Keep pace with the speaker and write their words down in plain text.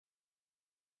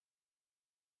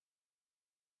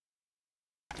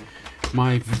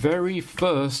My very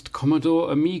first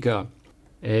Commodore Amiga.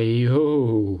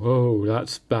 Oh,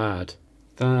 that's bad.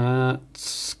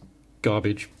 That's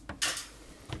garbage.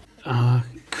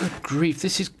 Good grief,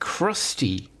 this is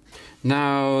crusty.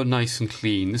 Now nice and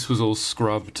clean. This was all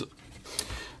scrubbed.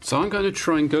 So I'm going to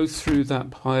try and go through that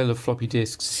pile of floppy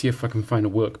disks to see if I can find a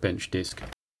Workbench disk.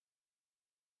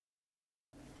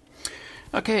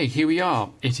 Okay, here we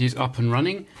are. It is up and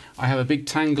running. I have a big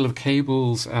tangle of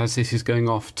cables as this is going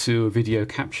off to a video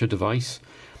capture device.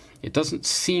 It doesn't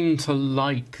seem to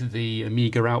like the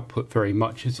Amiga output very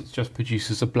much as it just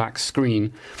produces a black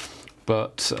screen.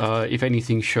 But if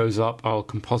anything shows up, I'll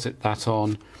composite that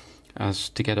on as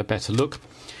to get a better look.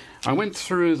 I went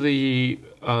through the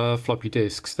floppy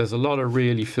disks. There's a lot of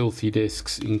really filthy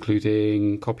disks,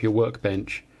 including copy of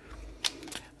Workbench.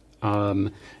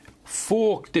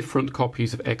 4 different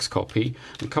copies of Xcopy,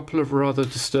 a couple of rather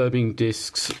disturbing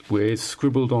disks with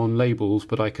scribbled on labels,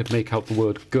 but I could make out the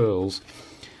word girls.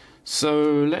 So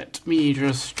let me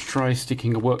just try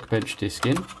sticking a Workbench disk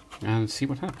in and see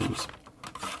what happens.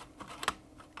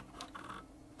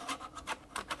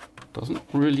 Doesn't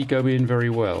really go in very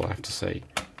well, I have to say.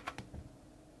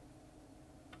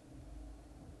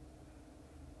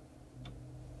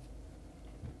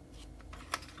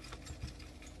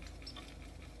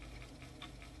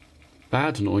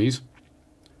 Bad noise.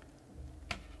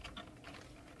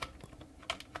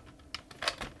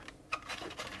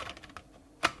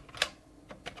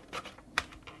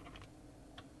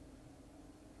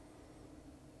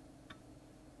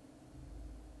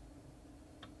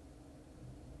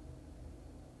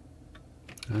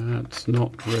 That's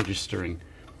not registering.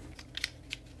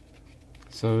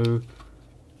 So,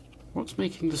 what's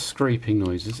making the scraping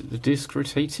noise? Is it the disk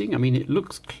rotating? I mean, it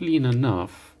looks clean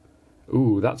enough.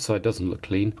 Ooh, that side doesn't look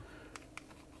clean.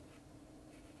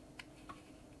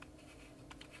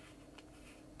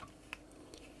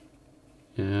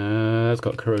 Yeah, it's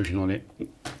got corrosion on it.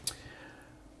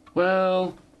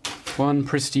 Well, one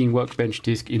pristine Workbench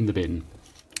disk in the bin.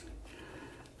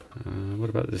 What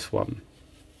about this one?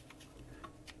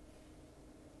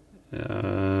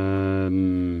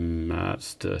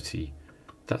 That's dirty.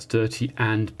 That's dirty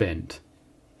and bent.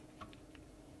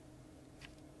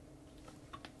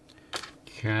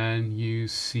 Can you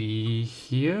see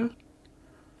here?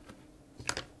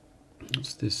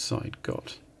 What's this side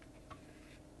got?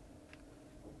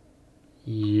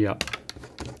 Yep.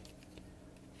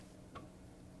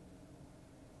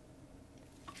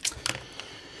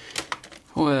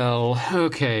 Well,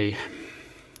 okay.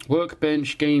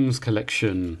 Workbench Games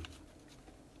Collection.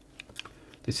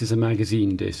 This is a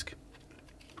magazine disc.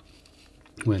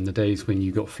 When the days when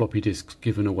you got floppy disks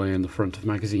given away on the front of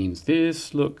magazines.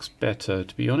 This looks better,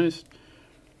 to be honest.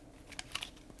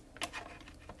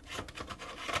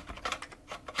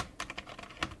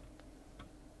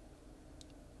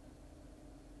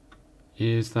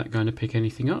 Is that going to pick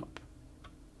anything up?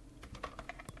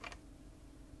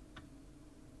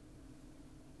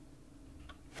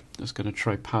 Just going to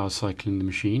try power cycling the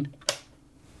machine.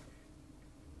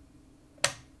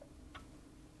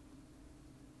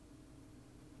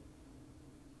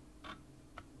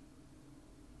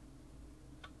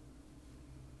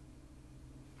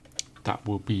 That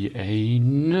will be a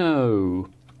no.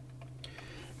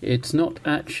 It's not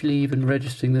actually even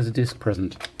registering there's a disk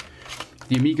present.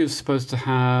 The Amiga is supposed to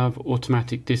have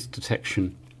automatic disk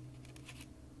detection.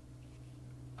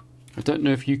 I don't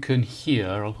know if you can hear.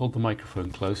 I'll hold the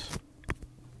microphone close.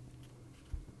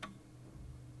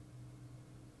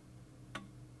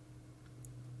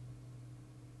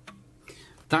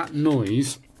 That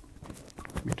noise,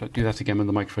 let me do that again with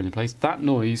the microphone in place. That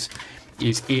noise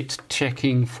is it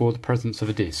checking for the presence of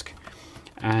a disk,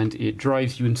 and it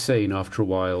drives you insane after a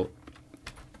while.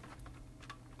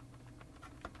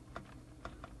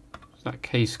 That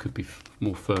case could be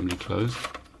more firmly closed.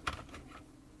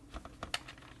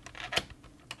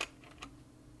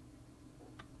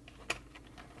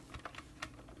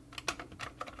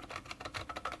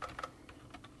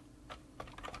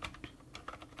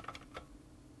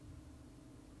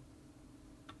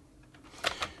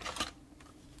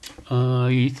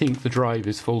 I think the drive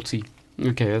is faulty.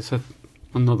 Okay, that's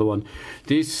another one.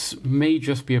 This may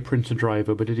just be a printer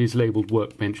driver, but it is labelled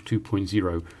Workbench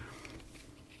 2.0.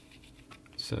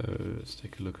 So let's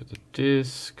take a look at the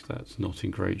disk. That's not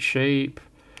in great shape.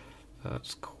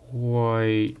 That's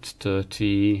quite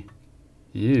dirty.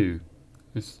 Ew.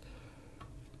 Because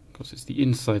it's the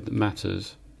inside that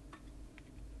matters.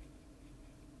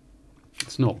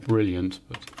 It's not brilliant,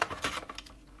 but...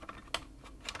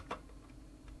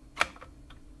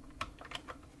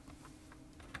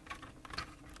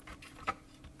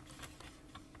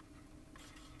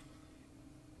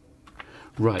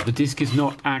 Right, the disk is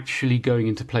not actually going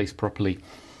into place properly.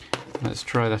 Let's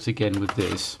try that again with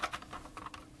this.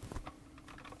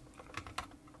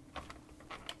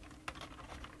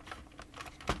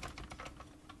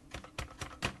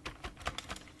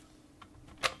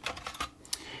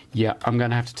 Yeah, I'm going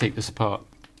to have to take this apart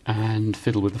and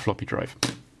fiddle with the floppy drive,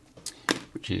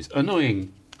 which is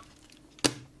annoying.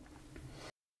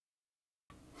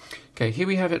 Okay, here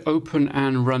we have it open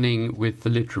and running with the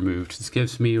lid removed. This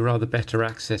gives me rather better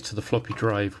access to the floppy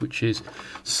drive, which is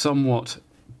somewhat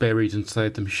buried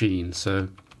inside the machine. So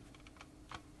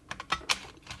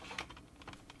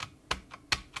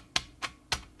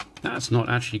that's not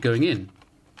actually going in.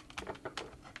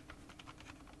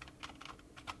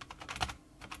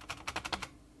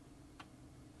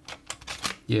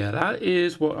 Yeah, that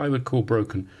is what I would call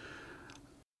broken.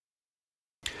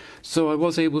 So I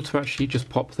was able to actually just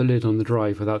pop the lid on the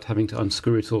drive without having to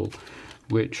unscrew it all,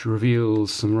 which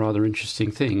reveals some rather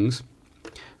interesting things,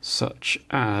 such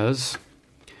as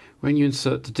when you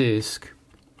insert the disk,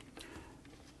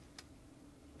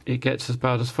 it gets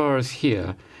about as far as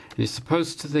here, and it's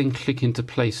supposed to then click into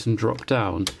place and drop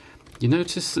down. You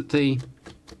notice that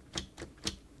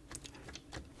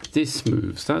this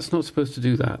moves. That's not supposed to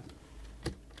do that.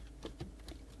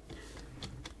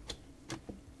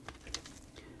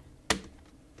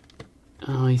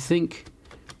 I think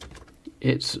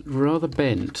it's rather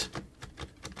bent.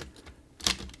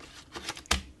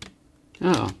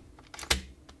 Ah,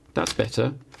 that's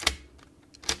better.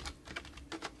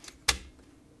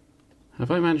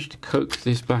 Have I managed to coax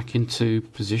this back into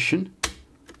position?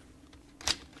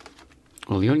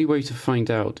 Well, the only way to find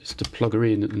out is to plug her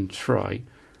in and try.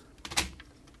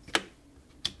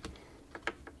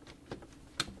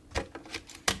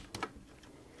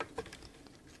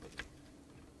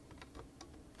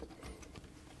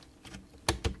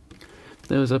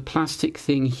 There was a plastic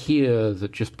thing here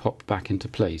that just popped back into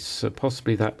place, so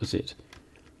possibly that was it.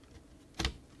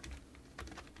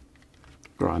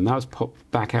 Right, and that was popped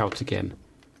back out again.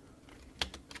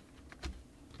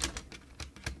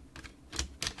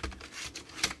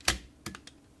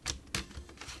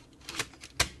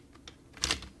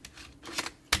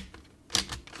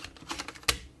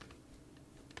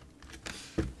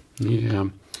 Yeah,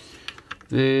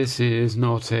 this is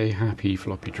not a happy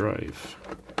floppy drive.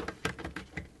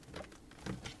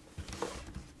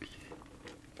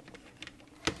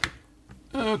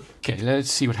 Okay, let's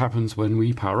see what happens when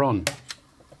we power on.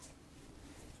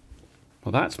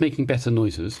 Well, that's making better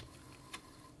noises.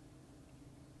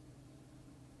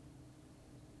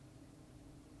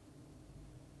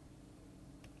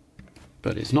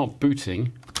 But it's not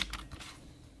booting.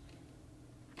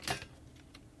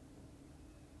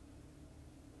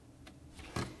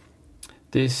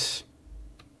 This,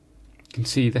 you can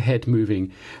see the head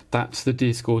moving. That's the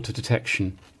disk auto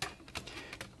detection.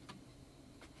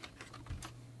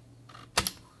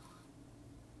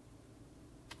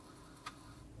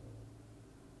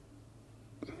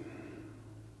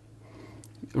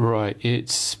 Right,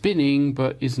 it's spinning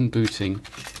but isn't booting.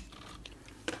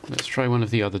 Let's try one of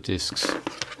the other disks.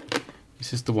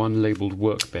 This is the one labelled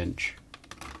Workbench.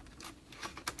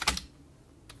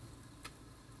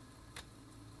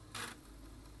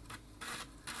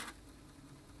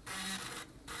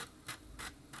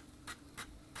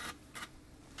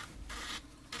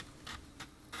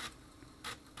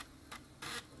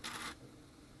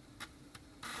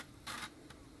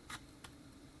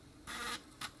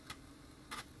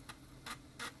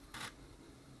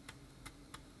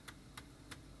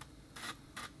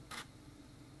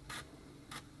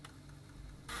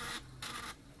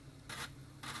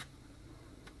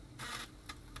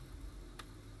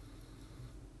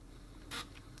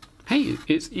 Hey,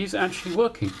 it's actually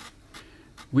working.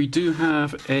 We do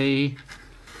have a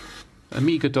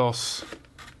Amiga DOS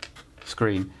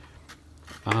screen.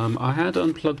 I had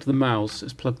unplugged the mouse.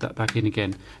 Let's plug that back in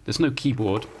again. There's no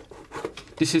keyboard.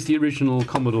 This is the original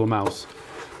Commodore mouse.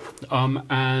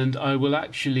 And I will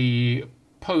actually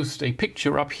post a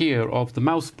picture up here of the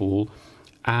mouse ball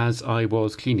as I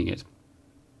was cleaning it.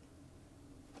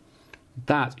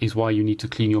 That is why you need to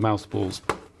clean your mouse balls.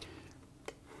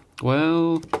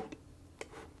 Well,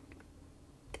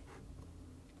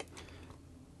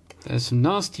 there's some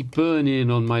nasty burn-in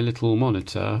on my little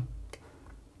monitor.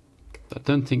 I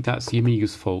don't think that's the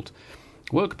Amiga's fault.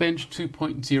 Workbench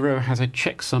 2.0 has a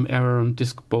checksum error on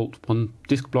disk block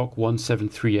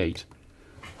 1738.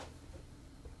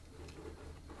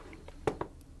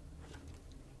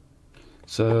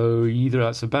 So either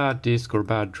that's a bad disk or a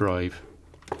bad drive.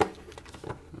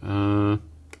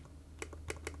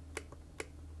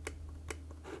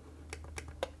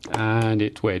 And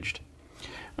it's wedged.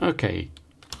 Okay,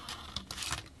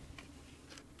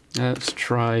 Let's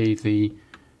try the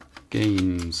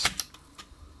games.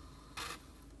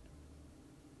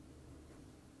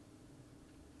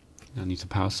 I need a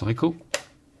power cycle.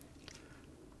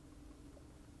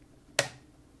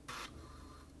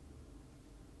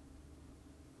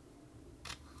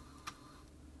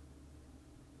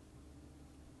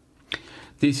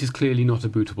 This is clearly not a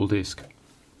bootable disk,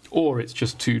 or it's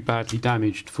just too badly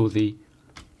damaged for the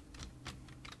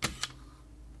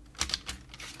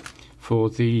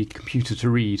computer to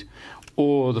read,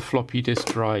 or the floppy disk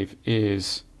drive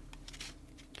is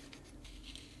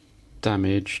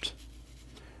damaged.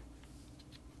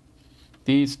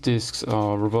 These disks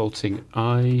are revolting.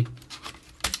 Yeah,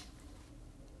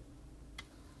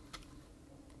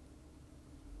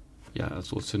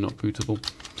 that's also not bootable.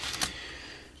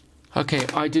 Okay,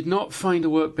 I did not find a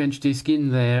Workbench disk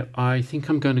in there. I think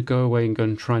I'm going to go away and go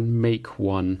and try and make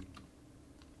one.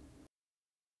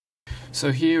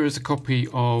 So here is a copy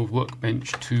of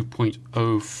Workbench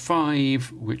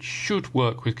 2.05, which should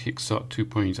work with Kickstart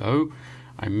 2.0.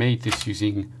 I made this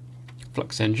using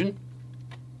Flux Engine.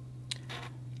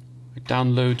 I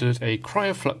downloaded a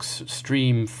CryoFlux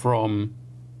stream from,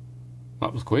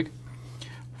 that was quick,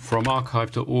 from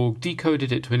archive.org,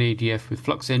 decoded it to an ADF with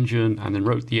Flux Engine, and then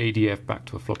wrote the ADF back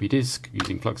to a floppy disk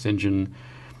using Flux Engine.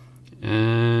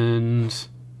 And,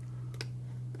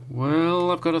 well,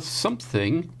 I've got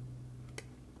something.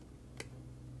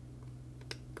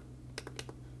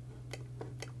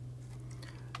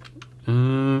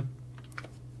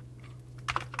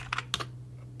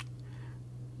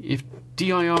 If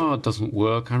DIR doesn't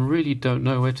work, I really don't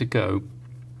know where to go.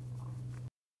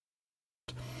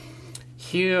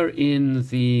 Here in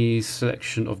the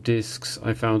selection of discs,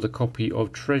 I found a copy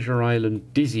of Treasure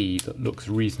Island Dizzy that looks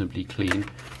reasonably clean.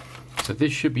 So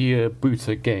this should be a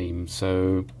booter game,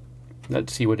 so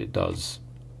let's see what it does.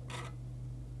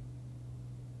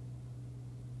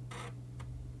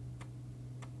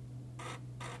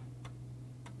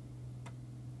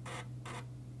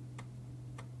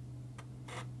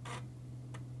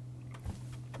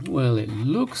 Well, it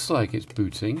looks like it's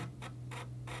booting.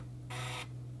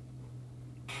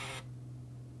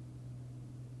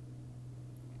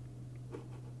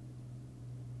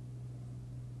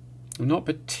 I'm not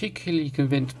particularly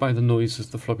convinced by the noises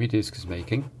the floppy disk is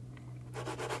making.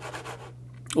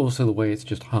 Also the way it's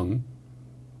just hung.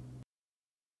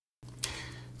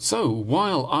 So,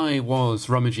 while I was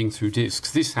rummaging through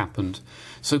disks, this happened.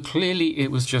 So clearly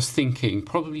it was just thinking,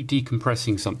 probably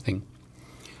decompressing something.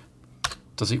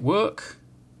 Does it work?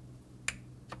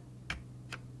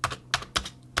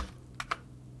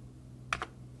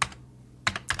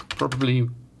 Probably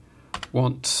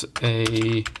want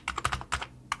a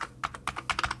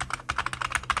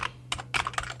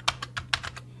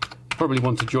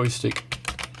joystick,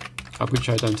 of which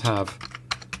I don't have.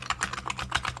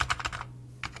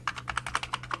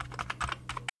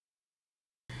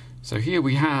 So here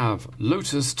we have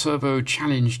Lotus Turbo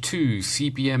Challenge 2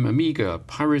 CBM Amiga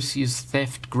Piracy's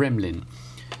Theft Gremlin.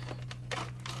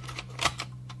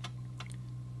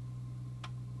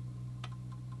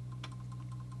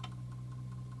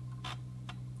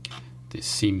 This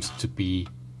seems to be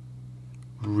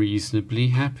reasonably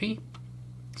happy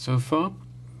so far.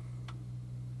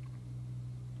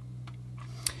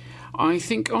 I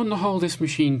think on the whole this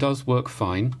machine does work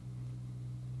fine.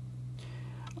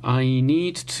 I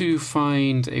need to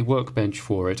find a workbench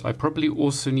for it. I probably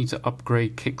also need to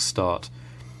upgrade Kickstart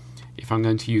if I'm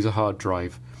going to use a hard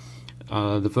drive.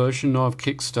 The version of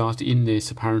Kickstart in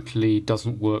this apparently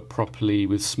doesn't work properly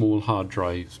with small hard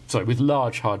drives, sorry, with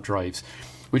large hard drives,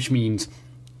 which means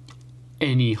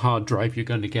any hard drive you're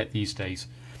going to get these days.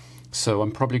 So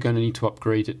I'm probably going to need to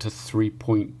upgrade it to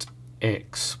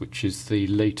 3.x, which is the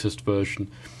latest version,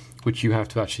 which you have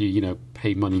to actually, you know,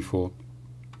 pay money for.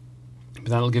 But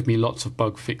that'll give me lots of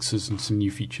bug fixes and some new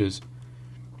features.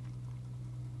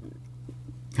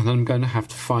 And then I'm going to have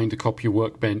to find a copy of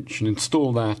Workbench and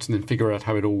install that and then figure out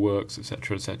how it all works,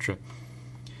 etc, etc.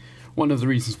 One of the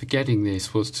reasons for getting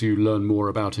this was to learn more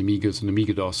about Amigas and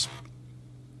Amiga-DOS,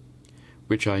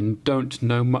 which I don't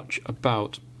know much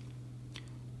about.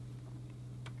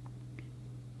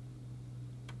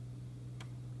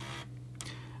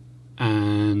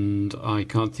 And I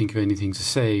can't think of anything to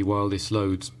say while this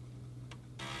loads.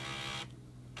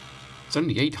 It's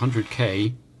only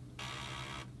 800k.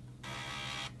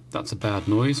 That's a bad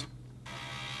noise.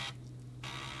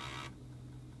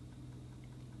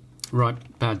 Right,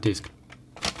 bad disk.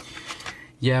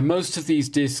 Yeah, most of these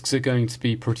disks are going to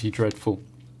be pretty dreadful.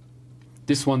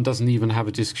 This one doesn't even have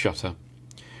a disk shutter.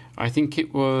 I think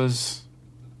it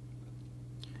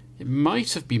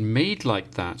might have been made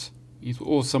like that,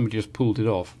 or somebody just pulled it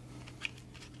off.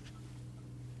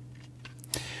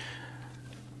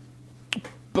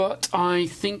 But I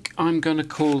think I'm going to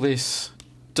call this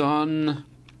done.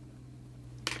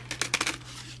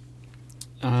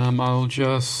 I'll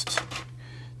just...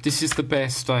 This is the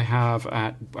best I have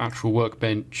at actual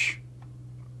Workbench.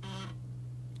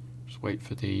 Just wait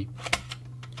for the...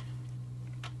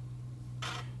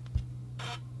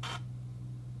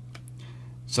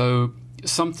 So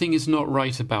something is not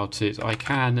right about it. I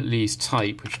can at least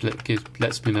type, which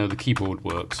lets me know the keyboard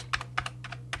works.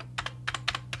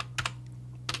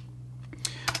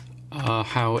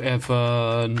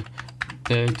 However,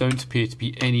 there don't appear to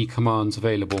be any commands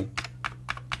available.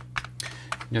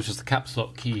 Notice the caps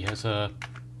lock key has a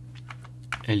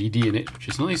LED in it, which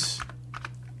is nice.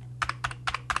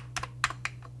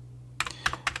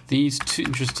 These two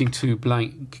interesting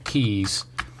blank keys.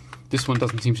 This one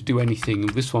doesn't seem to do anything.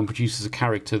 This one produces a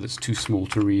character that's too small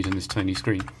to read on this tiny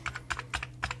screen.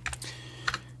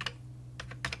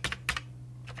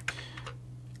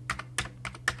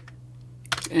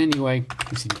 Anyway,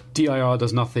 you see dir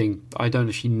does nothing. I don't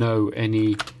actually know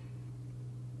any...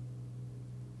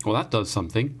 Well, that does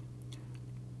something.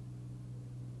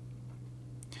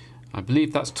 I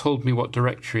believe that's told me what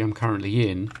directory I'm currently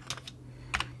in.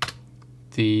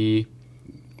 The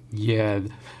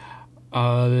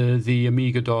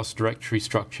Amiga DOS directory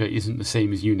structure isn't the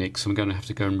same as Unix, so I'm going to have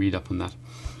to go and read up on that.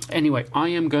 Anyway, I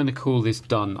am going to call this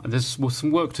done. There's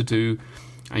some work to do.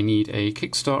 I need a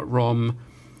Kickstart ROM,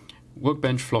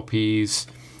 Workbench floppies,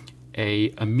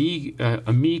 a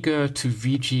Amiga to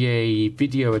VGA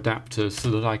video adapter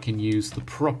so that I can use the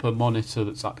proper monitor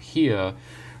that's up here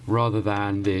rather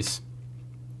than this.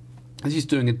 This is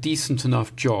doing a decent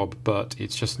enough job, but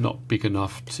it's just not big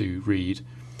enough to read.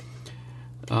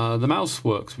 The mouse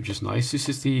works, which is nice. This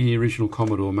is the original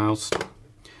Commodore mouse.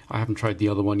 I haven't tried the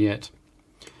other one yet.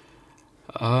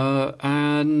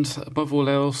 And above all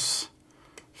else,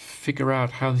 figure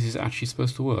out how this is actually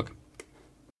supposed to work.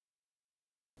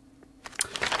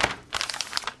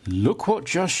 Look what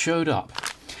just showed up.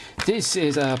 This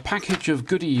is a package of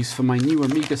goodies for my new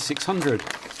Amiga 600.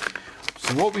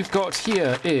 So what we've got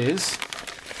here is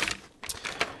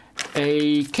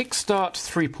a Kickstart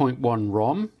 3.1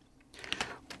 ROM,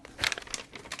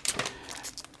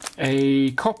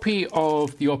 a copy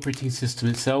of the operating system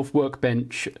itself,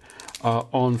 Workbench,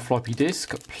 on floppy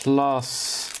disk,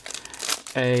 plus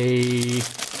a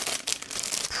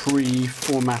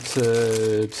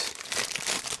pre-formatted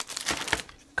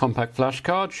compact flash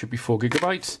card, should be 4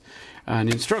 GB, an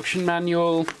instruction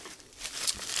manual,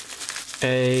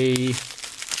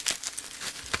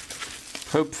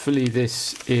 hopefully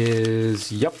this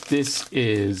is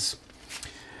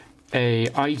a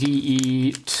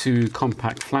IDE to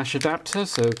compact flash adapter,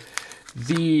 so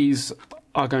these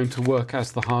are going to work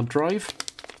as the hard drive.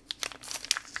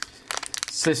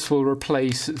 This will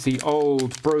replace the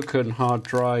old broken hard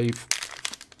drive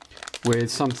with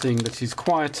something that is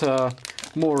quieter,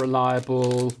 more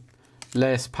reliable,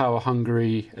 less power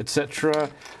hungry, etc.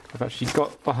 I've actually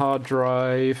got the hard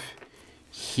drive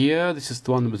here. This is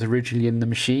the one that was originally in the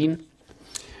machine.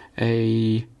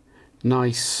 A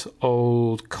nice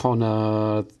old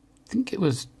Connor, I think it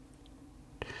was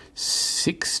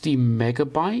 60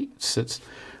 megabytes. It's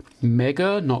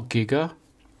mega, not giga.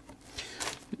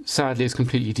 Sadly, it's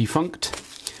completely defunct.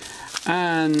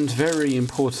 And very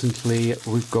importantly,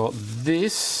 we've got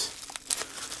this,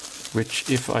 which,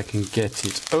 if I can get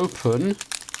it open,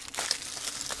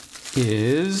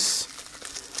 is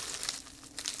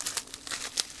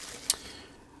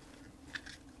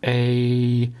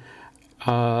a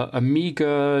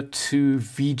Amiga to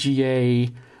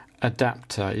VGA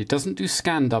adapter. It doesn't do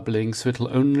scan doubling, so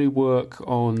it'll only work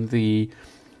on the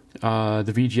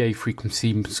VGA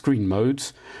frequency screen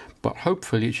modes, but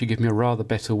hopefully it should give me a rather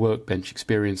better Workbench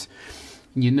experience.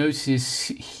 You notice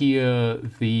here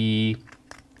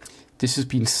this has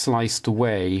been sliced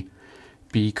away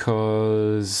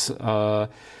because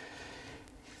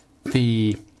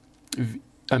the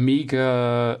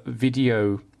Amiga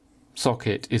video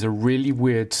socket is a really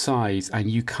weird size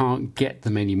and you can't get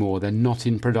them anymore. They're not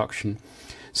in production.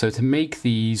 So to make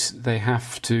these, they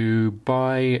have to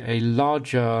buy a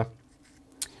larger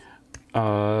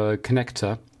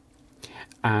connector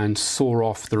and saw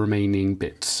off the remaining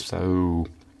bits. So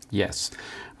yes,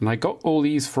 and I got all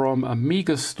these from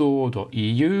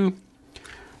amigastore.eu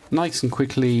nice and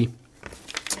quickly.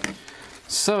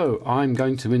 So I'm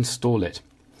going to install it.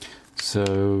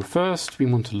 So first we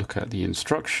want to look at the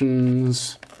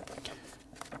instructions.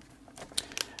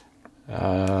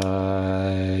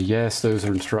 Yes, those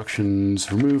are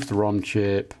instructions. Remove the ROM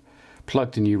chip,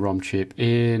 plug the new ROM chip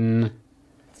in,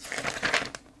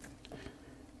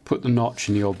 put the notch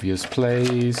in the obvious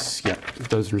place. Yeah,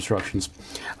 those are instructions.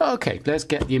 Okay, let's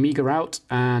get the Amiga out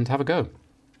and have a go.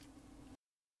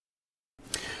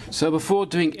 So before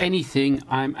doing anything,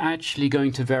 I'm actually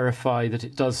going to verify that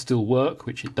it does still work,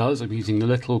 which it does. I'm using the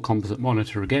little composite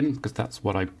monitor again, because that's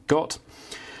what I've got.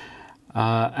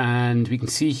 And we can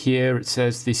see here it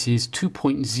says this is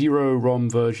 2.0 ROM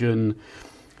version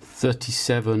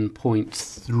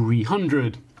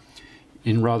 37.300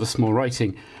 in rather small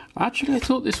writing. Actually, I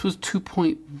thought this was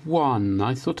 2.1.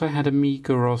 I thought I had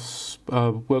Amiga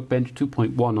Workbench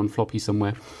 2.1 on floppy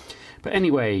somewhere. But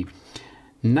anyway,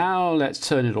 now let's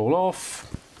turn it all off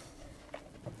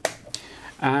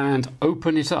and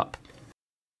open it up.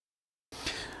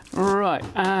 Right,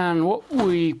 and what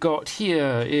we've got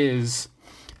here is,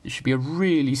 it should be a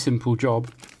really simple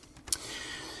job.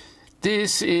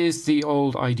 This is the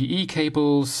old IDE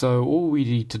cable, so all we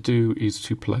need to do is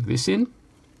to plug this in.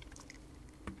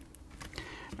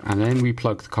 And then we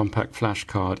plug the compact flash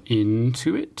card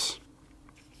into it.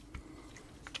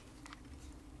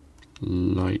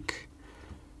 Like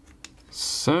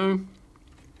so.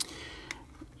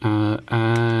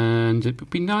 And it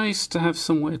would be nice to have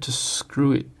somewhere to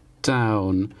screw it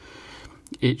down.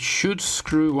 It should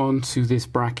screw onto this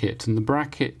bracket, and the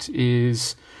bracket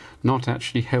is not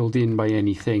actually held in by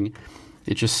anything.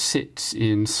 It just sits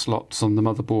in slots on the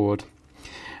motherboard,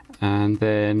 and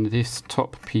then this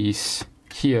top piece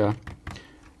here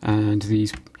and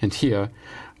here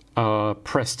are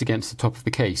pressed against the top of the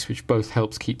case, which both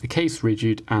helps keep the case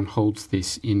rigid and holds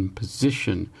this in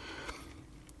position.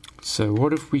 So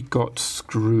what have we got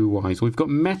screw-wise? We've got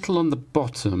metal on the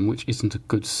bottom, which isn't a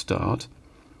good start.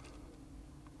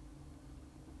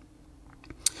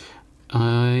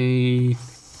 I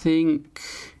think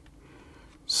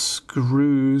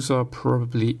screws are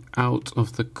probably out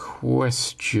of the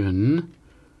question.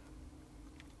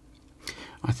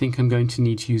 I think I'm going to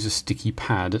need to use a sticky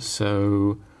pad,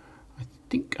 so I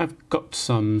think I've got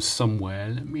some somewhere.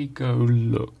 Let me go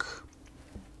look.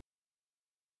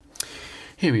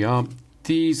 Here we are.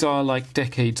 These are like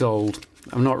decades old.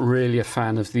 I'm not really a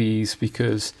fan of these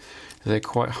because they're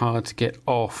quite hard to get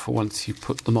off once you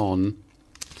put them on.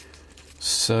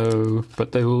 So,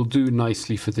 but they will do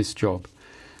nicely for this job.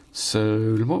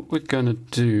 So what we're going to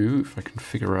do, if I can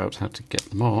figure out how to get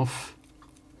them off,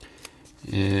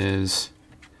 is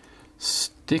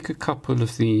stick a couple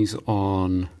of these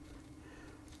on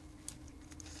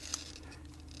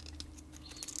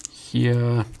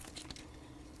here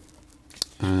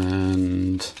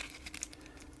and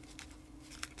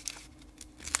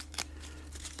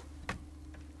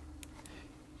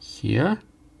here,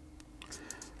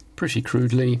 pretty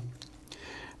crudely,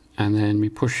 and then we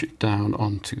push it down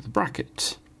onto the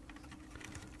bracket.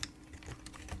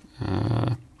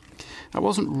 That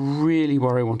wasn't really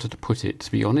where I wanted to put it, to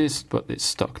be honest, but it's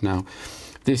stuck now.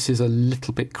 This is a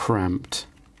little bit cramped.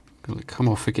 Will it come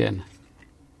off again?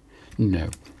 No.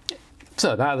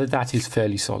 So that is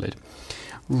fairly solid.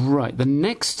 Right, the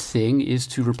next thing is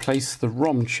to replace the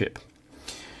ROM chip.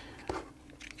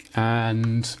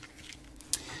 And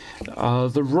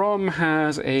the ROM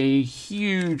has a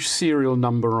huge serial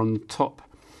number on the top,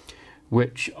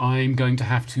 which I'm going to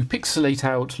have to pixelate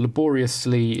out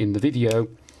laboriously in the video.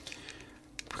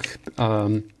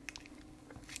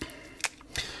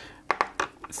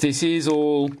 This is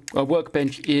all,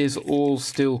 Workbench is all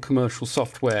still commercial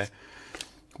software,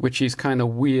 which is kind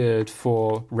of weird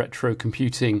for retro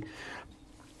computing.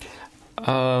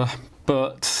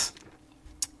 But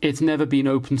it's never been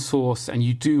open source, and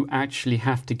you do actually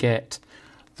have to get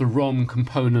the ROM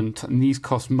component, and these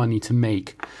cost money to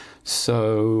make.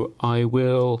 So I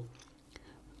will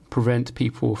prevent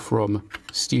people from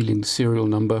stealing the serial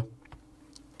number.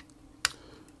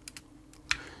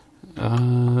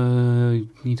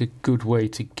 Need a good way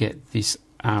to get this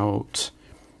out.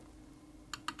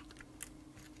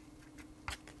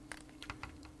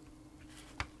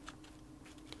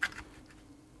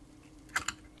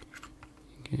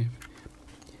 Okay.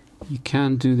 You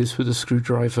can do this with a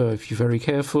screwdriver if you're very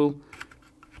careful.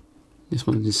 This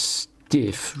one is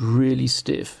stiff, really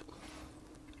stiff.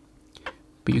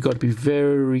 But you've got to be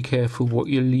very careful what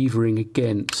you're levering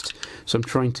against. So I'm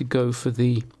trying to go for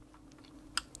the...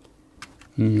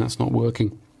 that's not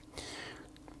working.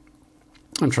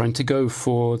 I'm trying to go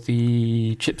for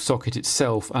the chip socket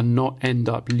itself and not end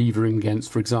up levering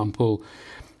against, for example,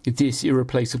 this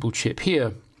irreplaceable chip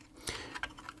here,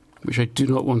 which I do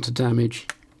not want to damage.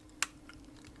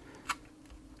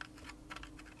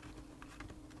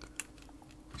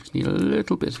 Just need a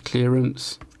little bit of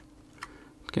clearance,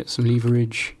 get some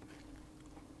leverage.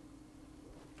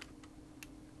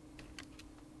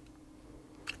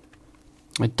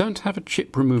 I don't have a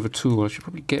chip remover tool. I should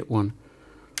probably get one.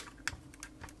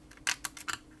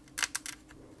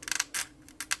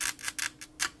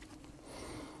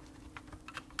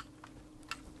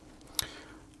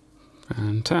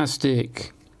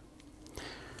 Fantastic.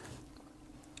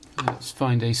 Let's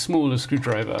find a smaller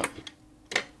screwdriver.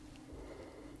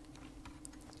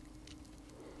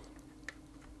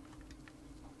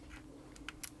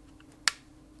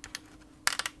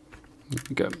 There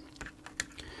we go.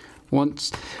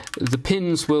 Once the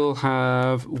pins will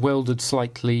have welded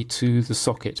slightly to the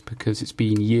socket because it's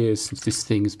been years since this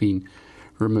thing has been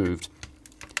removed.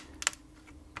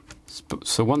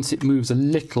 So once it moves a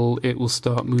little, it will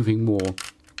start moving more,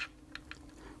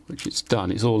 which it's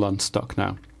done. It's all unstuck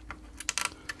now.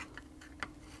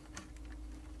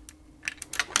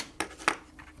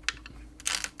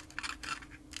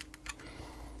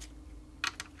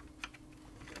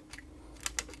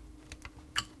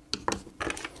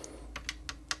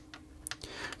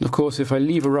 And of course, if I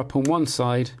lever her up on one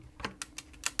side,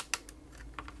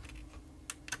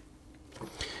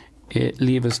 it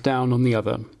levers down on the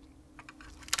other.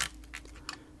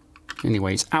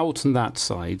 Anyway, it's out on that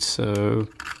side, so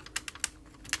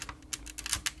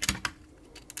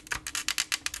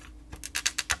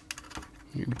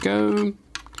here we go.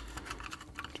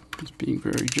 Just being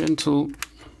very gentle.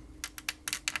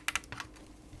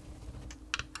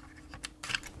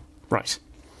 Right.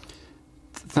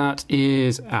 That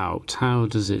is out. How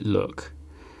does it look?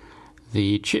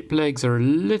 The chip legs are a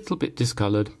little bit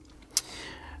discolored.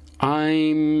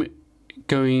 I'm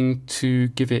going to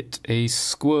give it a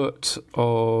squirt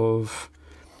of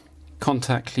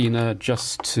contact cleaner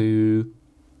just to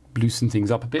loosen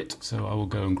things up a bit, so I will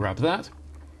go and grab that.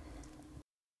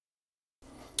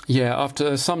 Yeah,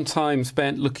 after some time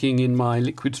spent looking in my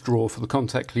liquids drawer for the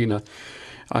contact cleaner,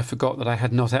 I forgot that I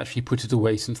had not actually put it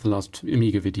away since the last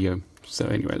Amiga video. So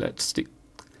anyway, let's stick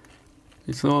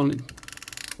this on.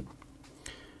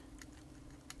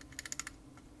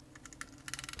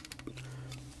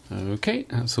 Okay,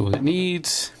 that's all it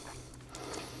needs.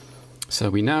 So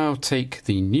we now take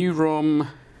the new ROM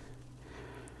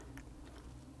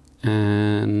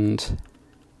and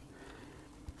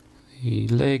the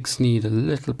legs need a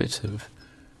little bit of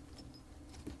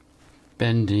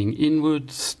bending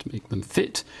inwards to make them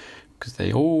fit, because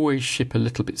they always ship a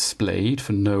little bit splayed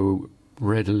for no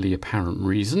readily apparent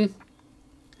reason.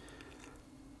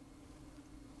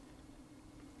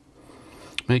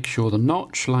 Make sure the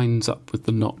notch lines up with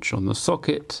the notch on the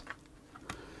socket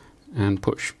and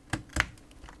push.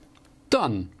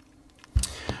 Done.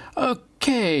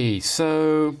 Okay,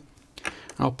 so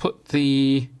I'll put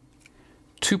the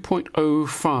 2.05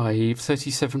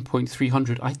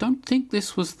 37.300. I don't think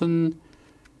this was the...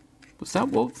 Was that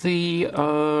what the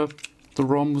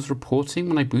ROM was reporting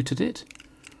when I booted it?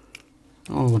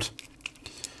 Odd.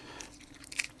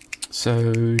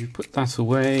 So you put that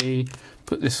away,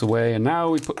 put this away, and now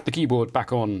we put the keyboard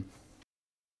back on.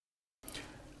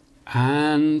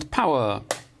 And power.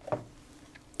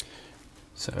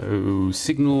 So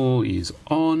signal is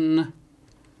on.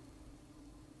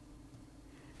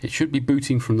 It should be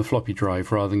booting from the floppy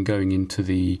drive rather than going into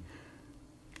the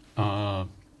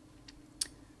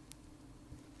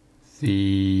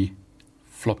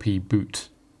floppy boot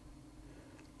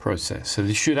process. So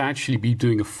this should actually be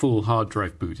doing a full hard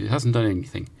drive boot. It hasn't done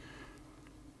anything.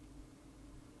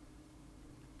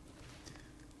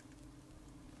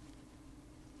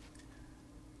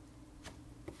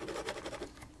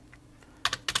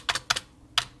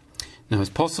 Now it's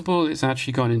possible it's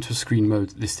actually gone into a screen mode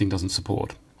that this thing doesn't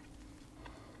support.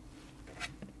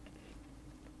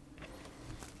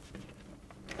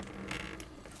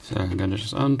 So I'm going to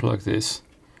just unplug this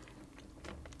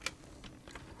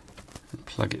and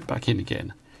plug it back in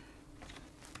again.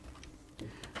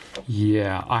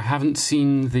 Yeah, I haven't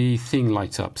seen the thing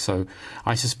light up, so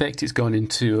I suspect it's gone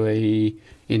into a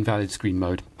invalid screen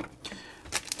mode.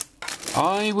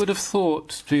 I would have thought,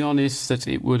 to be honest, that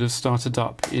it would have started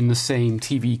up in the same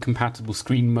TV compatible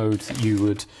screen mode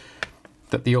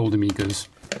that the old Amigas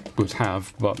would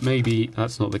have, but maybe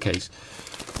that's not the case.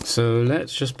 So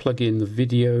let's just plug in the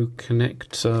video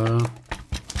connector.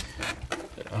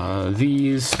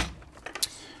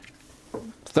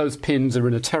 Those pins are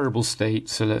in a terrible state,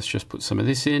 so let's just put some of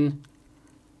this in.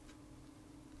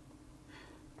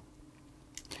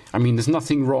 I mean, there's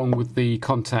nothing wrong with the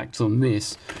contacts on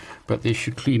this, but they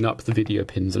should clean up the video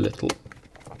pins a little.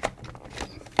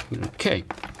 Okay.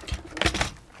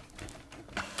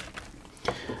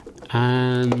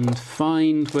 And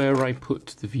find where I put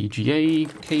the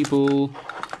VGA cable,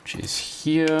 which is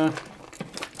here,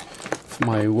 for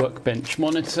my Workbench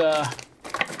monitor.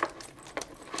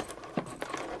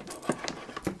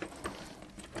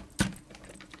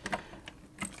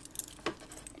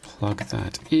 plug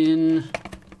that in.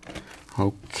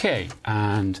 Okay,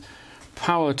 and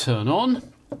power turn on.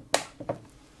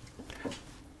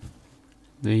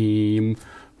 The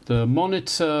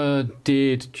monitor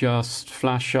did just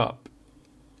flash up.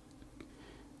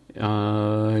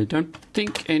 I don't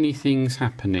think anything's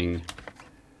happening.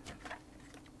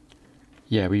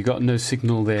 Yeah, we've got no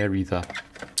signal there either.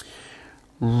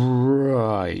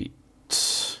 Right.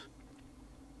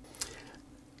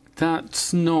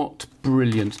 That's not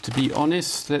brilliant, to be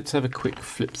honest. Let's have a quick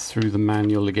flip through the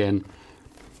manual again.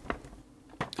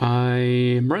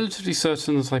 I'm relatively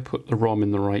certain that I put the ROM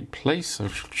in the right place. I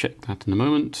shall check that in a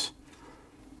moment.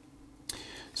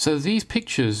 So these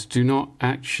pictures do not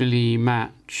actually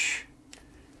match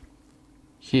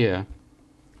here.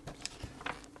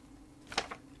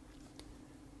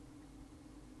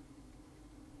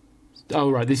 Oh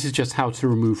right, this is just how to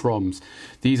remove ROMs.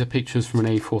 These are pictures from an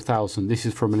A4000. This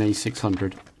is from an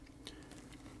A600.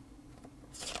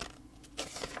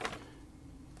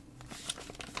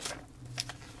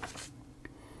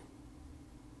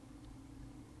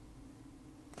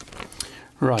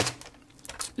 Right,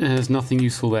 there's nothing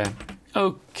useful there.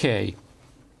 Okay.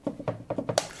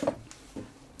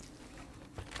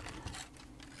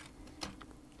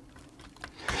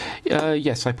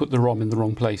 Yes, I put the ROM in the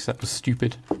wrong place. That was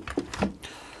stupid.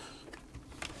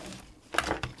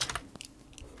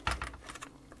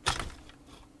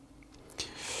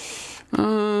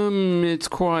 It's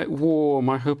quite warm.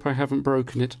 I hope I haven't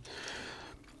broken it.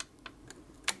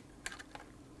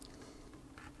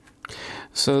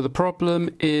 So the problem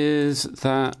is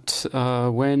that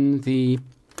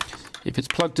if it's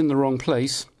plugged in the wrong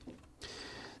place,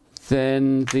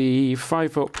 then the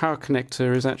 5-volt power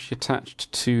connector is actually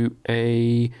attached to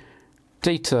a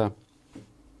data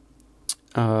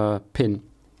pin.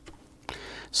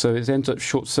 So it ends up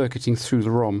short-circuiting through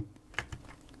the ROM.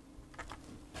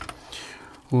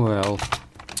 Well,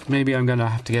 maybe I'm going to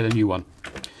have to get a new one.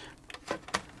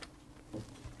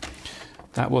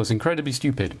 That was incredibly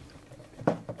stupid.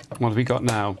 What have we got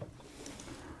now?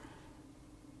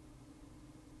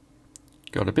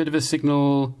 Got a bit of a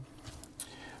signal.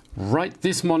 Right,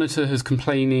 this monitor is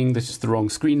complaining that it's the wrong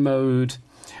screen mode.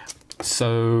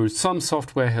 So some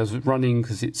software has running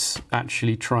because it's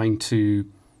actually trying to,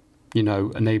 you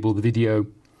know, enable the video.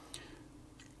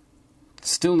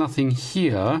 Still nothing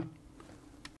here.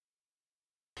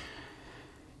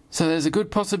 So there's a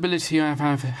good possibility I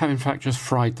have in fact just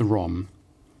fried the ROM,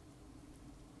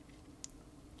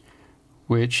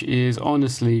 which is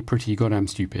honestly pretty goddamn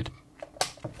stupid.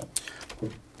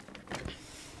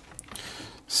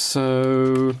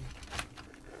 So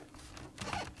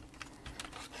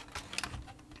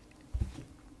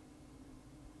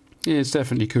yeah, it's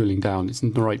definitely cooling down. It's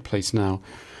in the right place now.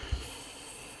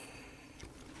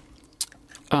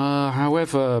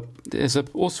 However, there's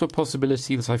also a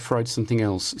possibility that I fried something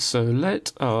else. So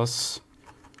let us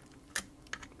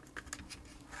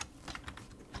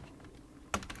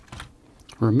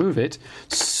remove it.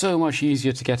 So much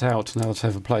easier to get out now that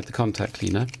I've applied the contact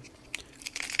cleaner.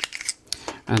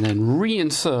 And then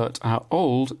reinsert our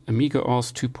old Amiga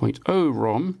A600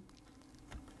 ROM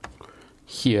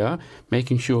here,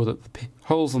 making sure that the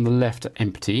holes on the left are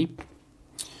empty.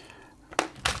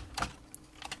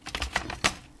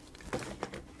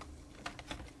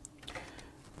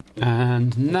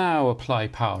 And now apply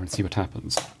power and see what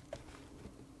happens.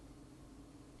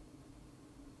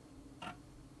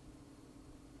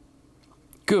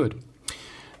 Good.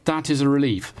 That is a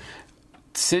relief.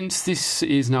 Since this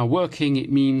is now working,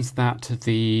 it means that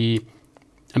the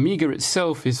Amiga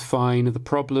itself is fine. The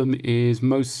problem is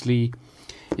mostly,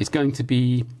 it's going to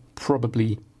be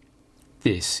probably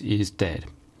this is dead.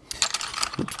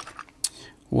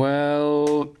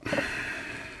 Well,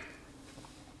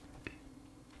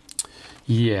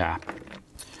 yeah.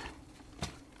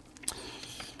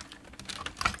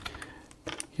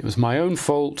 It was my own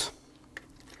fault.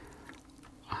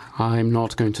 I'm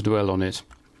not going to dwell on it.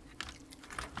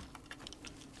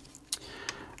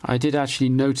 I did actually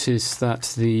notice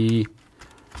that the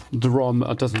ROM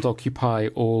doesn't occupy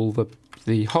all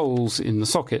the holes in the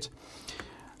socket.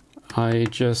 I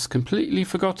just completely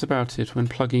forgot about it when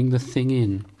plugging the thing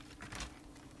in.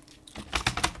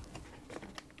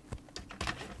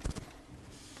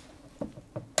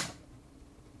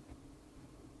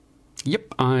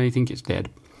 Yep, I think it's dead.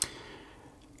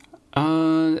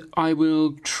 I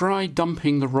will try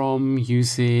dumping the ROM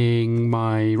using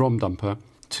my ROM dumper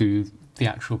to the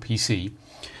actual PC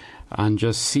and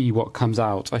just see what comes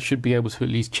out. I should be able to at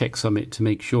least checksum it to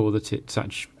make sure that it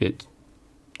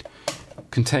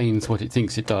contains what it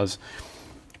thinks it does.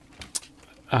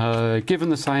 given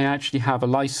that I actually have a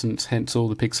license, hence all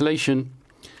the pixelation,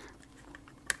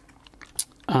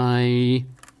 I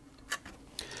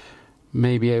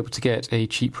may be able to get a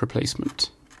cheap replacement.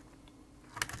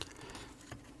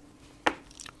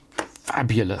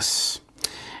 Fabulous.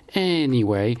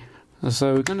 Anyway,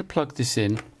 so we're going to plug this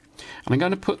in, and I'm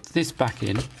going to put this back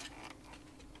in.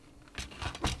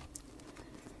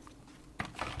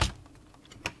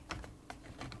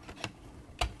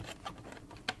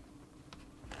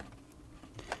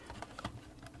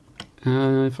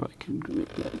 If I can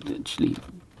actually,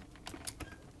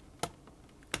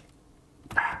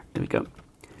 there we go.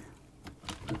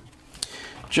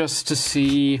 Just to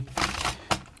see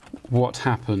what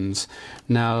happens.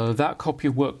 Now that copy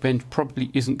of Workbench probably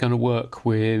isn't going to work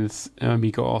with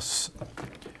Amiga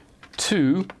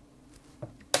A600,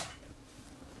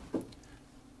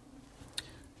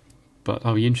 but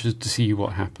I'll be interested to see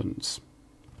what happens.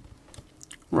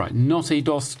 Right, not a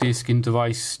DOS disk in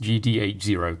device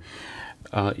GD80.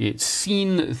 It's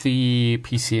seen the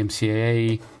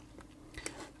PCMCIA,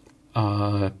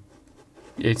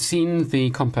 it's seen the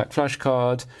compact flash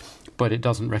card, but it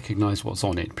doesn't recognize what's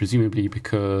on it, presumably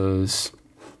because,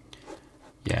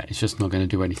 yeah, it's just not going to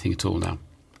do anything at all now.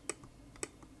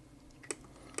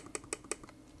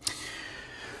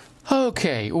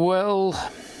 Okay, well,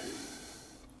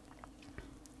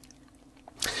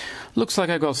 looks like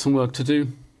I've got some work to do.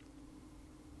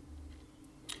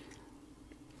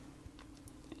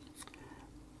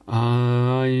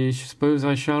 I suppose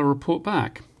I shall report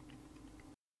back.